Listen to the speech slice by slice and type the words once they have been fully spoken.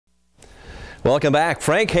Welcome back.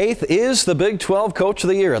 Frank Haith is the Big 12 Coach of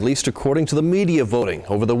the Year, at least according to the media voting.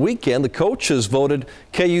 Over the weekend, the coaches voted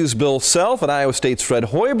KU's Bill Self and Iowa State's Fred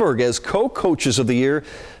Hoiberg as co-coaches of the year,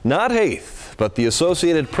 not Haith. But the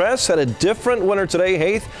Associated Press had a different winner today.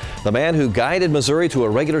 Haith, the man who guided Missouri to a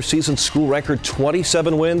regular season school record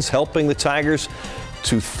 27 wins, helping the Tigers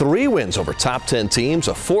to 3 wins over top 10 teams,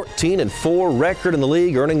 a 14-4 record in the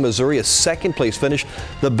league, earning Missouri a second-place finish,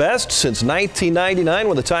 the best since 1999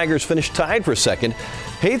 when the Tigers finished tied for second.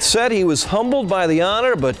 Haith said he was humbled by the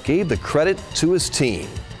honor, but gave the credit to his team.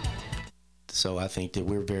 So I think that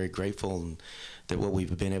we're very grateful that what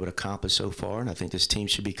we've been able to accomplish so far, and I think this team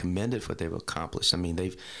should be commended for what they've accomplished. I mean,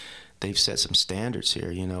 they've set some standards here,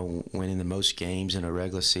 you know, winning the most games in a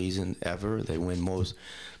regular season ever. They win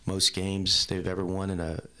most games they've ever won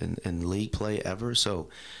in league play ever. So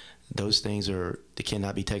those things they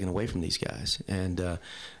cannot be taken away from these guys. And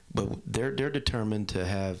but they're determined to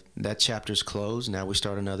have that chapter's closed. Now we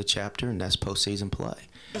start another chapter, and that's postseason play.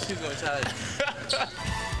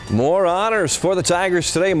 More honors for the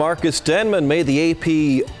Tigers today. Marcus Denman made the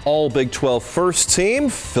AP All-Big 12 first team.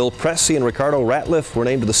 Phil Pressey and Ricardo Ratliff were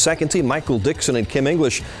named to the second team. Michael Dixon and Kim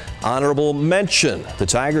English, honorable mention. The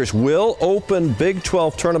Tigers will open Big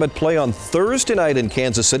 12 tournament play on Thursday night in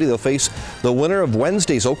Kansas City. They'll face the winner of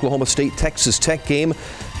Wednesday's Oklahoma State-Texas Tech game.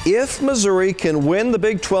 If Missouri can win the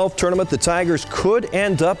Big 12 tournament, the Tigers could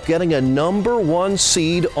end up getting a #1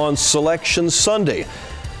 seed on Selection Sunday.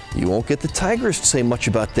 You won't get the Tigers to say much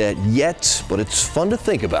about that yet, but it's fun to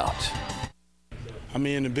think about. I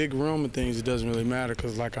mean, in the big room of things, it doesn't really matter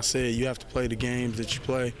because, like I said, you have to play the games that you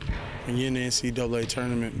play when you're in the NCAA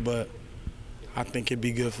tournament. But I think it'd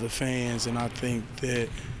be good for the fans, and I think that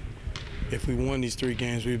if we won these 3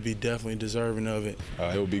 games, we'd be definitely deserving of it.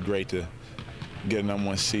 It would be great to get a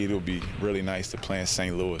 #1 seed. It would be really nice to play in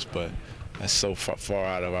St. Louis, but that's so far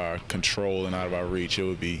out of our control and out of our reach. It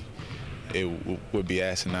would be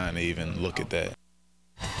asinine to even look at that.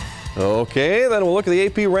 Okay, then we'll look at the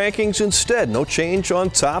AP rankings instead. No change on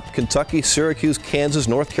top. Kentucky, Syracuse, Kansas,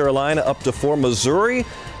 North Carolina up to 4. Missouri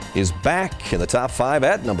is back in the top 5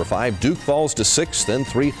 at number 5. Duke falls to 6, then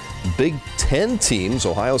 3 Big 10 teams.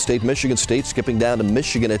 Ohio State, Michigan State skipping down to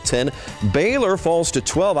Michigan at 10. Baylor falls to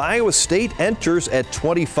 12. Iowa State enters at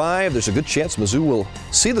 25. There's a good chance Mizzou will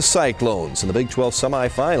see the Cyclones in the Big 12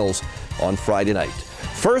 semifinals on Friday night.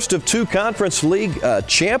 First of 2 Conference League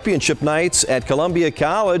championship nights at Columbia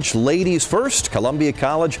College. Ladies first, Columbia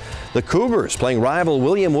College. The Cougars playing rival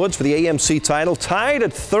William Woods for the AMC title. Tied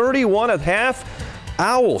at 31 at half.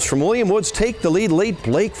 Owls from William Woods take the lead late.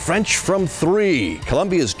 Blake French from 3.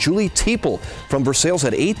 Columbia's Julie Teeple from Versailles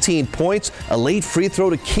had 18 points. A late free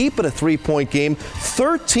throw to keep it a 3-point game.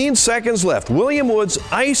 13 seconds left. William Woods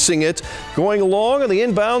icing it. Going long on the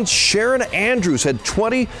inbounds, Sharon Andrews had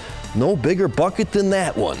 20. No bigger bucket than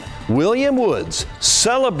that one. William Woods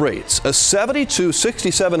celebrates a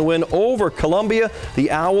 72-67 win over Columbia. The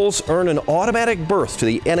Owls earn an automatic berth to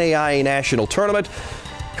the NAIA National Tournament.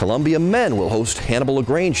 Columbia men will host Hannibal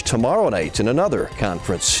LaGrange tomorrow night in another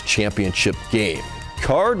conference championship game.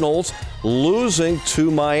 Cardinals losing to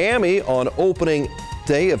Miami on opening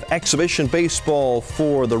day of exhibition baseball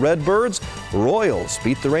for the Redbirds. Royals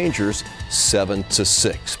beat the Rangers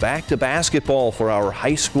 7-6. Back to basketball for our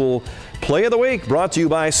high school play of the week, brought to you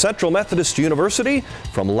by Central Methodist University.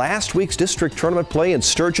 From last week's district tournament play in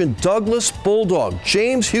Sturgeon, Douglas Bulldog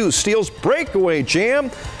James Hughes steals breakaway jam.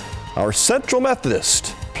 Our Central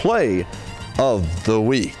Methodist play of the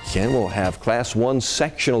week. And we'll have Class 1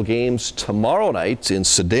 sectional games tomorrow night in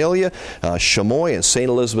Sedalia. Chamois and St.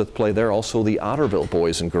 Elizabeth play there. Also, the Otterville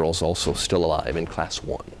boys and girls also still alive in Class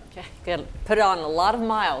 1. Okay, good. Put on a lot of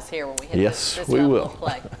miles here when we hit this we level will. of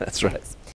play. That's right.